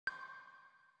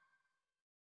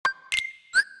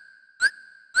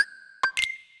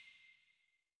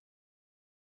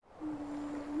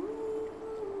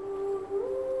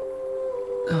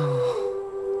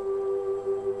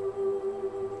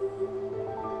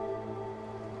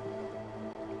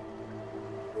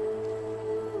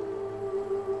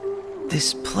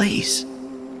this place?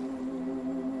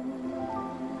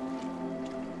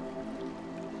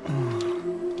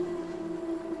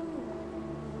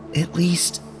 At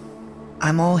least,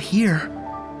 I'm all here.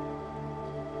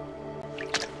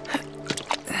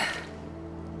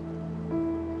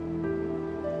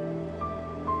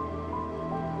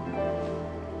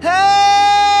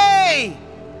 Hey!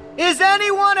 Is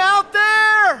anyone out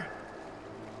there?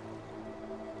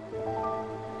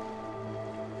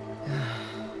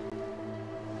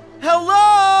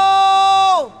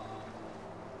 Hello?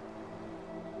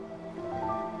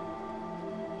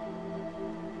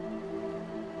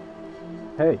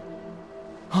 Hey.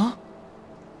 Huh?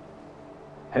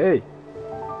 Hey.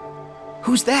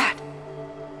 Who's that?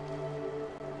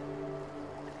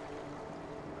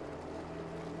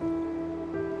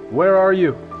 Where are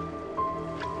you?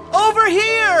 Over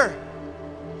here!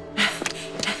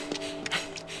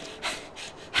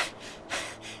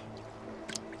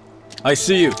 I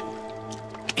see you.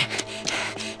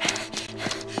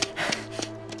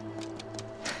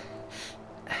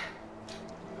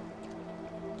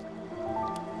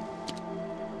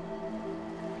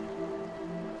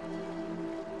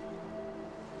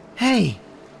 Hey,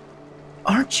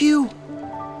 aren't you?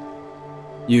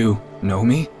 You know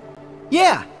me?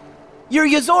 Yeah, you're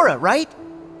Yozora, right?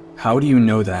 How do you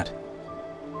know that?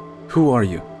 Who are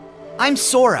you? I'm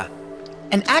Sora.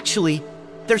 And actually,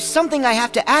 there's something I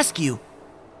have to ask you.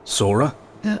 Sora?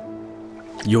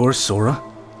 You're Sora?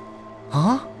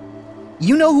 Huh?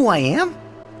 You know who I am?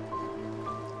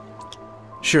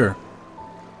 Sure.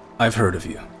 I've heard of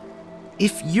you.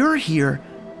 If you're here,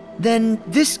 then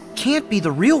this can't be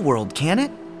the real world, can it?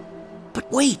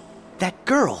 But wait, that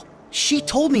girl, she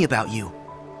told me about you.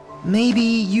 Maybe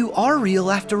you are real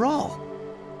after all.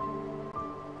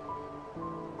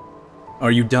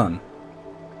 Are you done?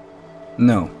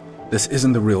 No, this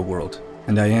isn't the real world,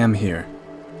 and I am here.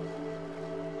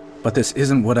 But this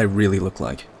isn't what I really look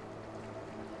like.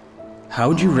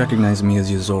 How'd you recognize me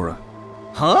as Yozora?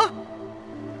 Huh?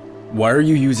 Why are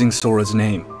you using Sora's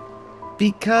name?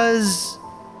 Because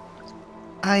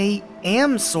I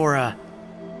am Sora.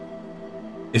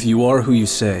 If you are who you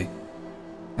say,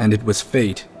 and it was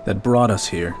fate that brought us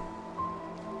here,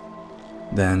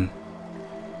 then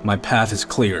my path is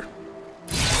clear.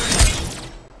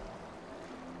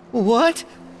 What?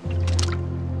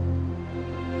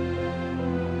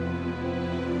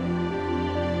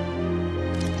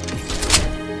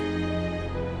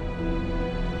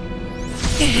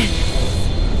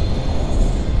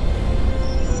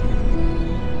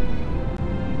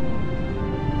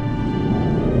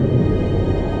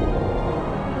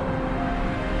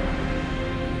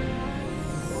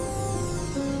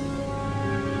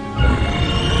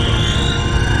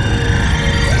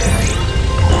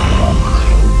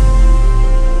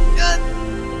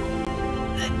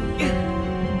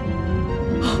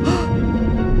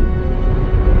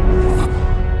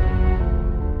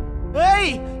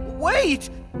 Wait!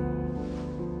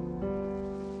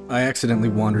 I accidentally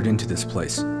wandered into this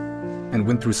place, and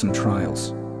went through some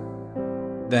trials.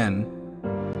 Then,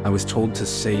 I was told to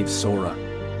save Sora.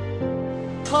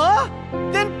 Huh?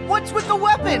 Then what's with the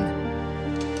weapon?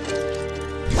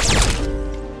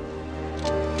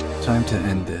 Time to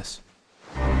end this.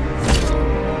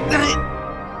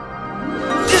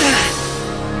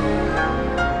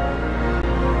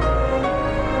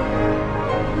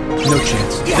 No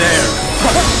chance. There!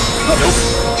 Nope.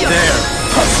 There!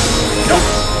 Nope.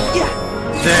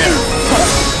 There!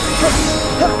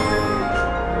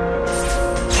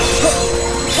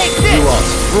 Take this! You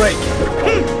lost. Break!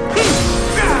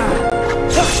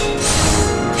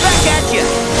 Back at you!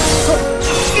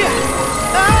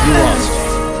 You lost.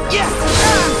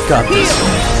 Got this.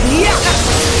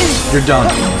 You're done.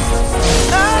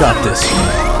 Got this.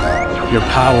 Your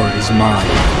power is mine.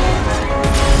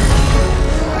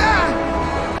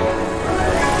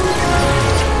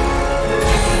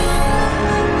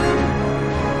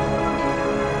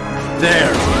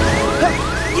 There!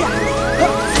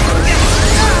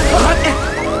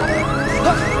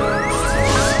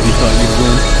 You thought you'd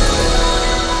win?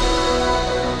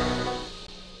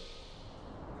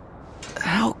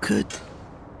 How could...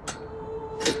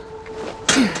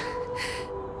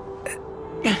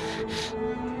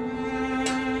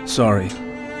 Sorry,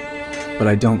 but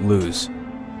I don't lose.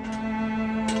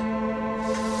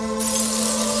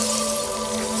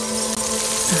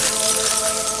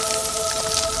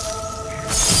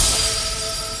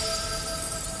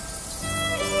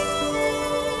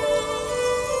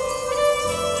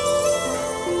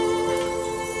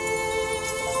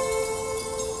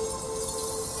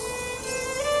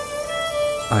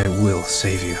 I will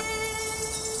save you.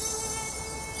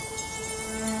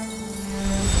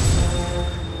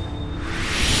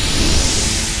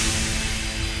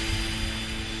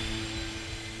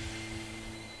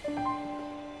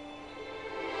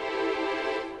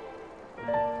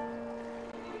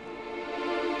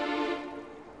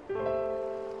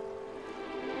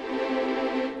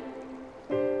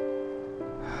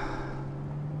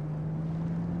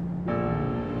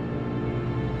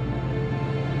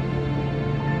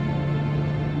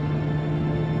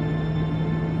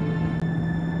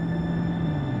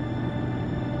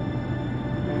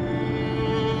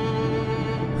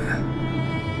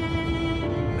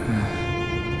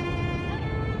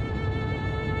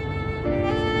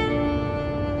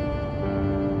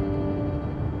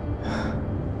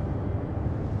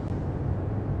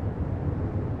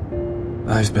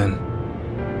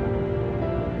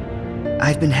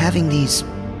 I've been having these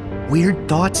weird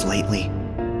thoughts lately.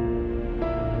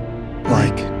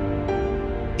 Like,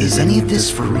 Is any of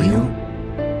this for real?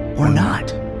 Or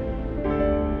not?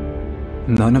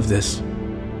 None of this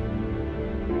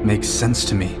makes sense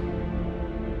to me.